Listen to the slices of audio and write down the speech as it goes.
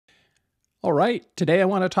All right, today I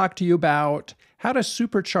want to talk to you about how to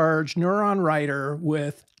supercharge Neuronwriter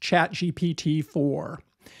with ChatGPT 4.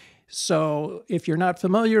 So if you're not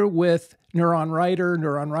familiar with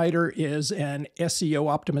Neuronwriter is an SEO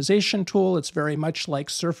optimization tool. It's very much like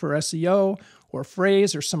Surfer SEO or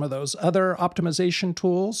Phrase or some of those other optimization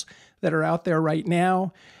tools that are out there right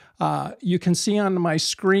now. You can see on my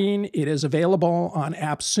screen, it is available on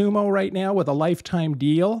AppSumo right now with a lifetime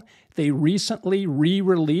deal. They recently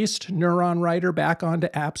re-released Neuronwriter back onto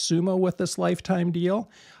AppSumo with this lifetime deal.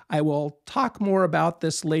 I will talk more about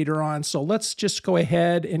this later on, so let's just go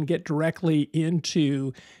ahead and get directly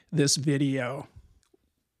into this video.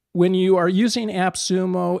 When you are using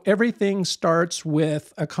AppSumo, everything starts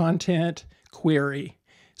with a content query.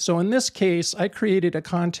 So in this case, I created a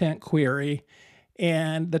content query,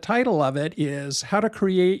 and the title of it is How to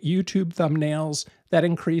Create YouTube Thumbnails That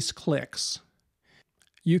Increase Clicks.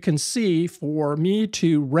 You can see for me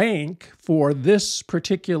to rank for this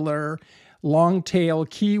particular long tail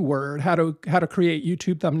keyword, how to create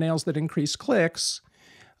YouTube thumbnails that increase clicks,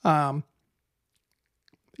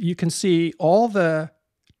 you can see all the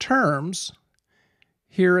terms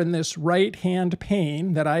here in this right-hand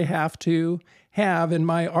pane that I have to have in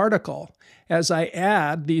my article. As I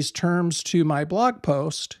add these terms to my blog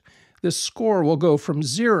post, this score will go from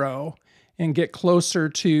 0 and get closer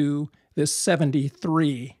to this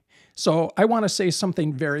 73. So I want to say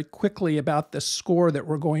something very quickly about the score that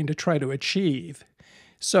we're going to try to achieve.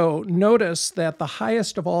 So notice that the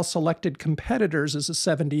highest of all selected competitors is a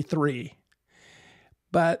 73.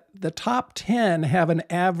 But the top 10 have an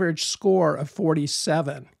average score of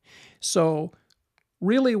 47. So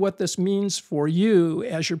really what this means for you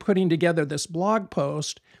as you're putting together this blog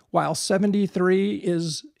post, while 73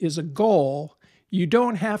 is a goal, you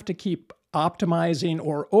don't have to keep optimizing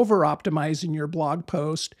or over-optimizing your blog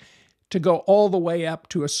post to go all the way up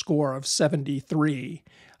to a score of 73.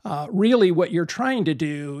 Really what you're trying to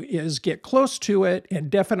do is get close to it and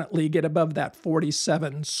definitely get above that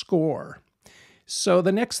 47 score. So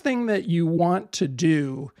the next thing that you want to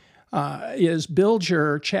do is build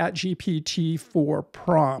your ChatGPT 4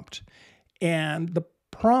 prompt. And the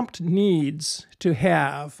prompt needs to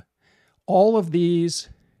have all of these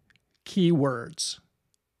keywords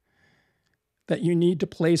that you need to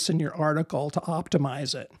place in your article to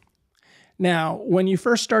optimize it. Now, when you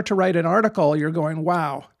first start to write an article, you're going,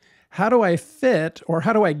 wow, how do I fit or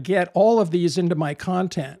how do I get all of these into my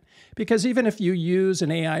content? Because even if you use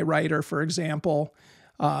an AI writer, for example,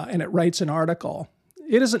 and it writes an article,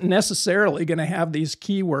 it isn't necessarily going to have these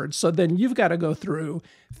keywords. So then you've got to go through,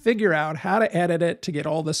 figure out how to edit it to get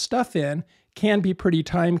all this stuff in. Can be pretty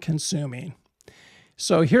time consuming.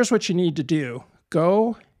 So here's what you need to do.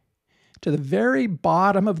 Go to the very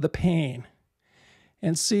bottom of the pane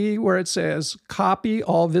and see where it says copy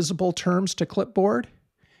all visible terms to clipboard.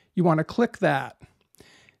 You want to click that.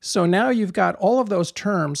 So now you've got all of those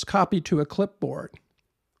terms copied to a clipboard.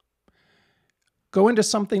 Go into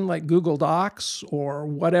something like Google Docs or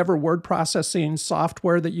whatever word processing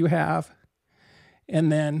software that you have,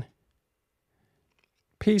 and then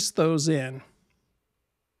paste those in,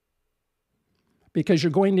 because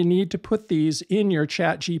you're going to need to put these in your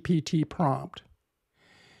ChatGPT prompt.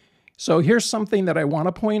 So here's something that I want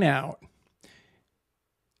to point out.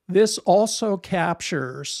 This also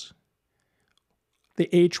captures the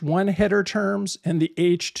H1 header terms and the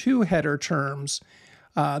H2 header terms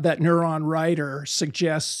that Neuronwriter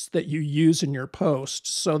suggests that you use in your post.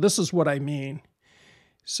 So this is what I mean.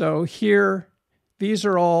 So here, these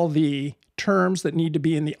are all the terms that need to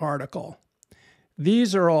be in the article.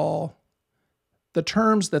 These are all the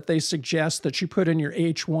terms that they suggest that you put in your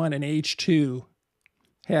H1 and H2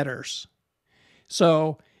 headers.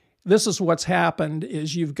 So this is what's happened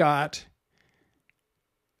is you've got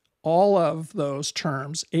all of those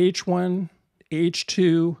terms, H1,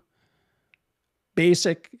 H2,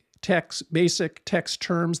 basic text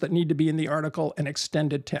terms that need to be in the article, and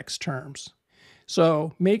extended text terms.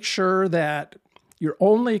 So make sure that you're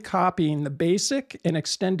only copying the basic and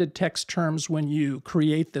extended text terms when you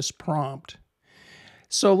create this prompt.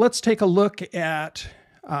 So let's take a look at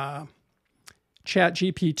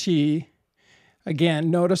ChatGPT.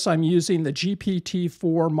 Again, notice I'm using the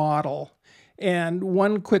GPT-4 model. And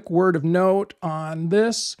one quick word of note on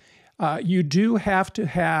this, you do have to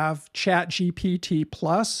have ChatGPT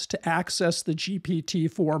Plus to access the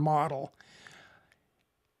GPT-4 model.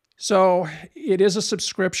 So it is a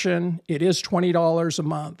subscription. It is $20 a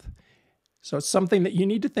month. So it's something that you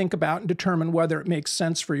need to think about and determine whether it makes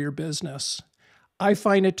sense for your business. I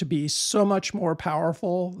find it to be so much more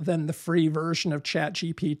powerful than the free version of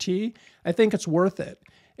ChatGPT. I think it's worth it.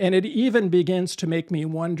 And it even begins to make me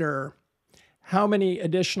wonder, how many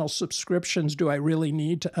additional subscriptions do I really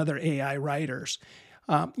need to other AI writers?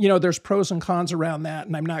 There's pros and cons around that,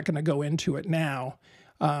 and I'm not going to go into it now.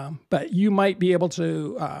 But you might be able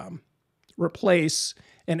to replace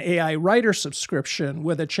an AI writer subscription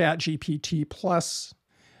with a ChatGPT Plus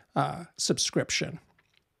subscription.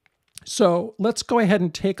 So let's go ahead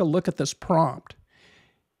and take a look at this prompt.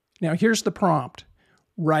 Now here's the prompt.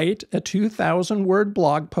 Write a 2,000-word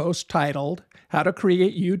blog post titled, How to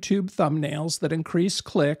Create YouTube Thumbnails That Increase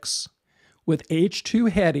Clicks with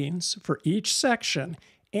H2 headings for each section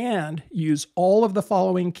and use all of the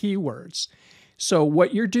following keywords. So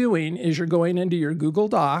what you're doing is you're going into your Google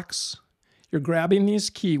Docs, you're grabbing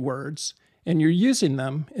these keywords, and you're using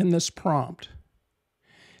them in this prompt.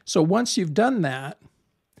 So once you've done that,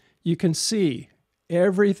 you can see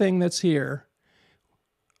everything that's here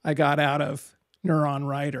I got out of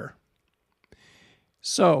Neuronwriter.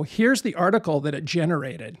 So here's the article that it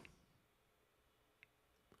generated.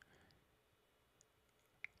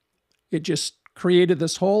 It just created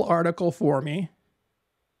this whole article for me.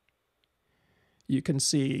 You can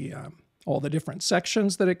see all the different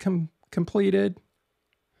sections that it completed.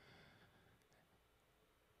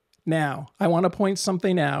 Now, I want to point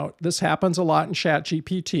something out. This happens a lot in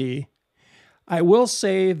ChatGPT. I will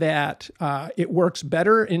say that it works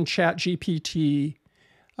better in ChatGPT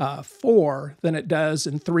 4 than it does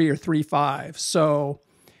in 3 or 3.5. So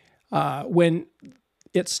when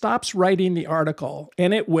it stops writing the article,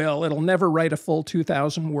 and it'll never write a full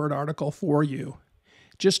 2,000-word article for you.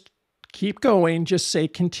 Just keep going. Just say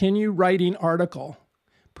continue writing article.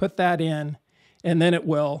 Put that in, and then it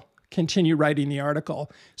will continue writing the article.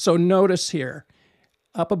 So notice here,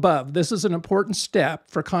 up above, this is an important step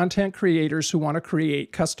for content creators who want to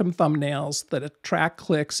create custom thumbnails that attract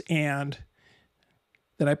clicks, and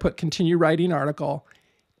then I put continue writing article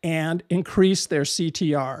and increase their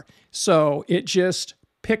CTR. So it just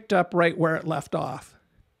picked up right where it left off.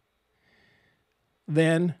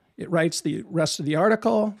 Then it writes the rest of the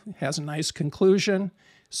article, has a nice conclusion.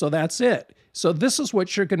 So that's it. So this is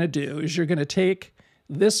what you're going to do, is you're going to take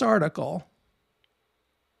this article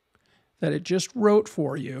that it just wrote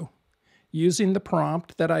for you using the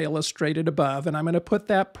prompt that I illustrated above, and I'm going to put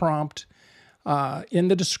that prompt in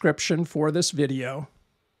the description for this video.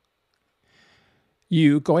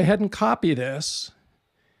 You go ahead and copy this,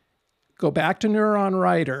 go back to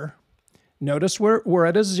Neuronwriter, notice we're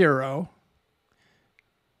at a 0.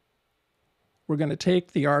 We're going to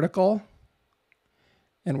take the article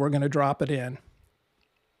and we're going to drop it in.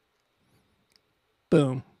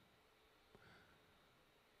 Boom.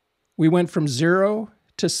 We went from 0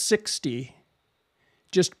 to 60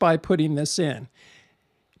 just by putting this in.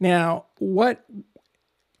 Now, what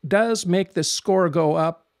does make this score go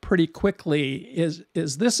up pretty quickly is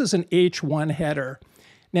this is an H1 header.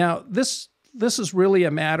 Now, this is really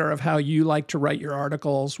a matter of how you like to write your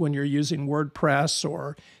articles when you're using WordPress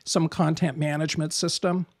or some content management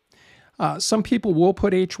system. Some people will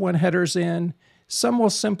put H1 headers in. Some will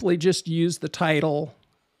simply just use the title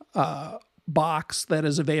box that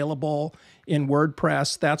is available in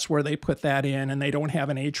WordPress. That's where they put that in, and they don't have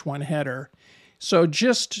an H1 header. So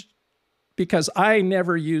just because I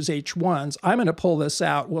never use H1s, I'm going to pull this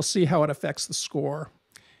out. We'll see how it affects the score.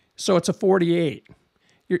 So it's a 48.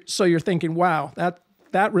 So you're thinking, wow,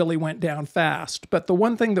 that really went down fast. But the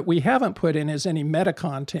one thing that we haven't put in is any meta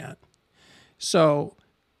content. So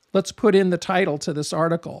let's put in the title to this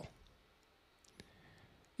article.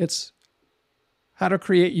 It's how to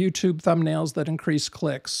create YouTube thumbnails that increase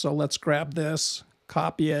clicks. So let's grab this,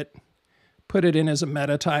 copy it, put it in as a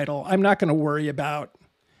meta title. I'm not going to worry about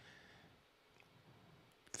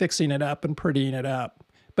fixing it up and prettying it up.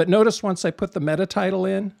 But notice once I put the meta title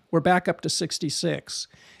in, we're back up to 66.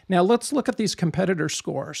 Now let's look at these competitor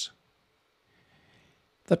scores.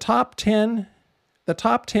 The top 10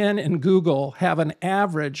 in Google have an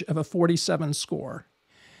average of a 47 score.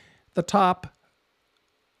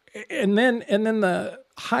 And then the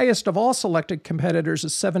highest of all selected competitors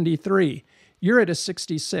is 73. You're at a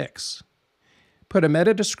 66. Put a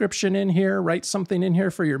meta description in here, write something in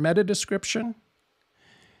here for your meta description.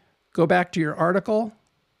 Go back to your article.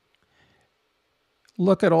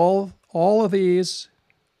 Look at all of these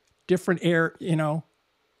different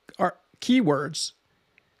keywords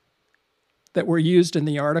that were used in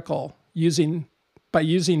the article by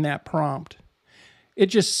using that prompt. It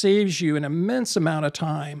just saves you an immense amount of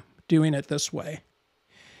time doing it this way.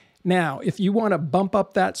 Now, if you want to bump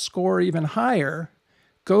up that score even higher,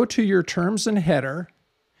 go to your terms and header,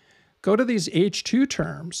 go to these H2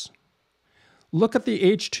 terms, look at the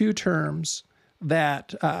H2 terms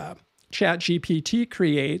that ChatGPT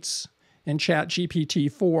creates in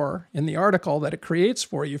ChatGPT 4 in the article that it creates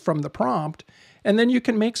for you from the prompt, and then you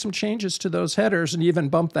can make some changes to those headers and even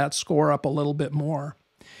bump that score up a little bit more.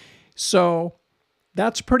 So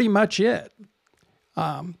that's pretty much it.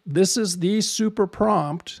 This is the super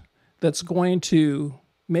prompt that's going to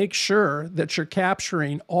make sure that you're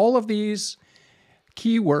capturing all of these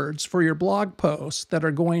keywords for your blog post that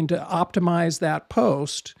are going to optimize that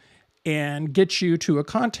post and get you to a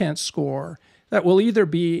content score that will either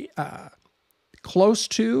be close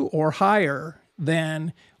to or higher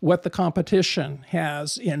than what the competition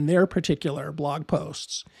has in their particular blog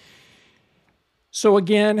posts. So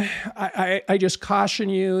again, I just caution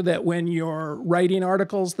you that when you're writing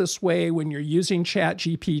articles this way, when you're using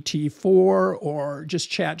ChatGPT 4 or just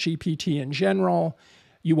ChatGPT in general,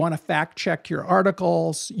 you want to fact check your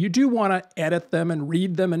articles. You do want to edit them and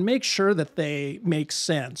read them and make sure that they make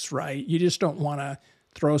sense, right? You just don't want to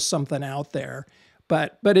throw something out there.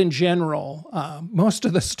 But in general, most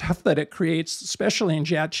of the stuff that it creates, especially in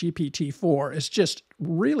ChatGPT 4, is just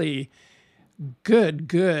really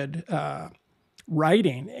good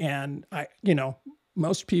writing, and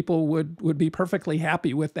most people would be perfectly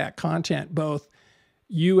happy with that content, both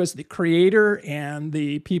you as the creator and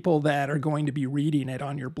the people that are going to be reading it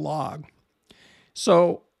on your blog.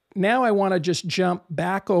 So now I want to just jump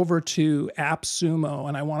back over to AppSumo,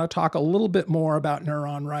 and I want to talk a little bit more about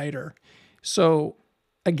Neuronwriter. So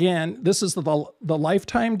again, this is the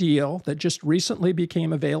lifetime deal that just recently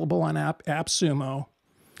became available on AppSumo.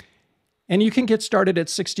 And you can get started at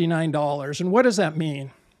 $69. And what does that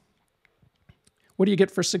mean? What do you get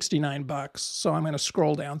for 69 bucks? So I'm going to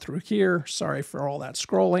scroll down through here. Sorry for all that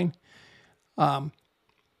scrolling.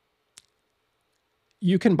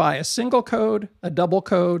 You can buy a single code, a double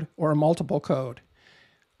code, or a multiple code.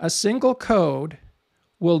 A single code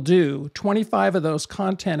will do 25 of those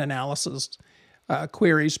content analysis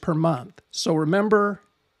queries per month. So remember,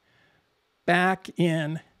 back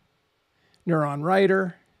in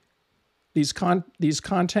Neuronwriter, these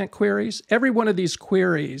content queries, every one of these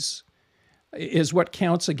queries is what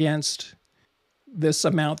counts against this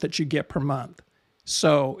amount that you get per month.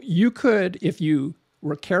 So you could, if you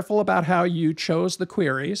were careful about how you chose the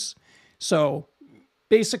queries, so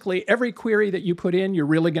basically every query that you put in, you're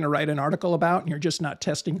really going to write an article about, and you're just not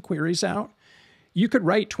testing queries out. You could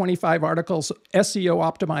write 25 articles, SEO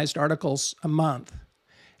optimized articles a month,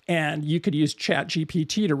 and you could use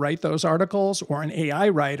ChatGPT to write those articles, or an AI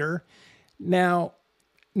writer. Now,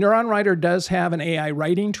 Neuronwriter does have an AI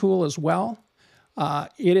writing tool as well.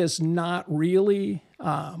 It is not really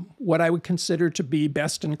what I would consider to be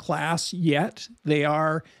best in class yet. They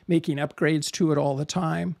are making upgrades to it all the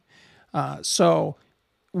time. So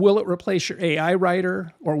will it replace your AI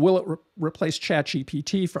writer, or will it replace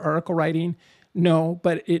ChatGPT for article writing? No,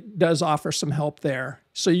 but it does offer some help there.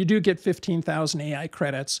 So you do get 15,000 AI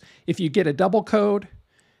credits. If you get a double code,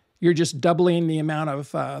 you're just doubling the amount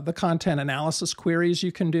of the content analysis queries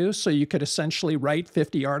you can do. So you could essentially write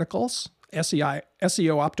 50 articles, SEO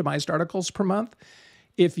optimized articles per month.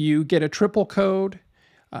 If you get a triple code,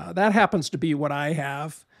 that happens to be what I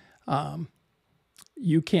have.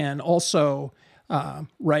 You can also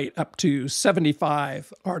write up to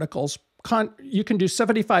 75 articles. You can do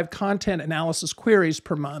 75 content analysis queries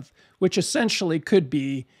per month, which essentially could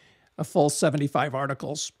be a full 75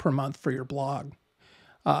 articles per month for your blog.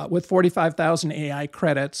 With 45,000 AI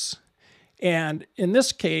credits. And in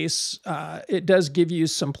this case, it does give you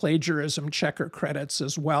some plagiarism checker credits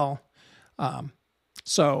as well.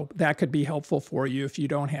 So that could be helpful for you if you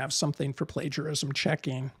don't have something for plagiarism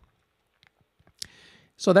checking.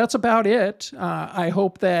 So that's about it. I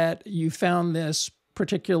hope that you found this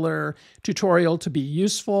particular tutorial to be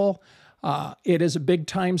useful. It is a big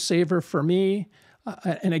time saver for me.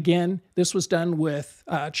 And again, this was done with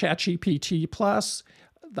ChatGPT Plus.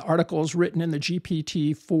 The article is written in the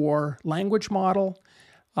GPT-4 language model.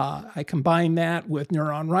 I combine that with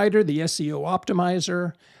Neuronwriter, the SEO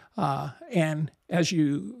optimizer. And as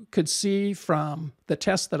you could see from the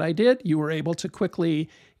test that I did, you were able to quickly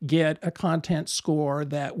get a content score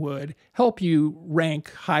that would help you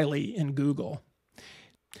rank highly in Google.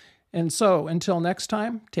 And so until next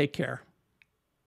time, take care.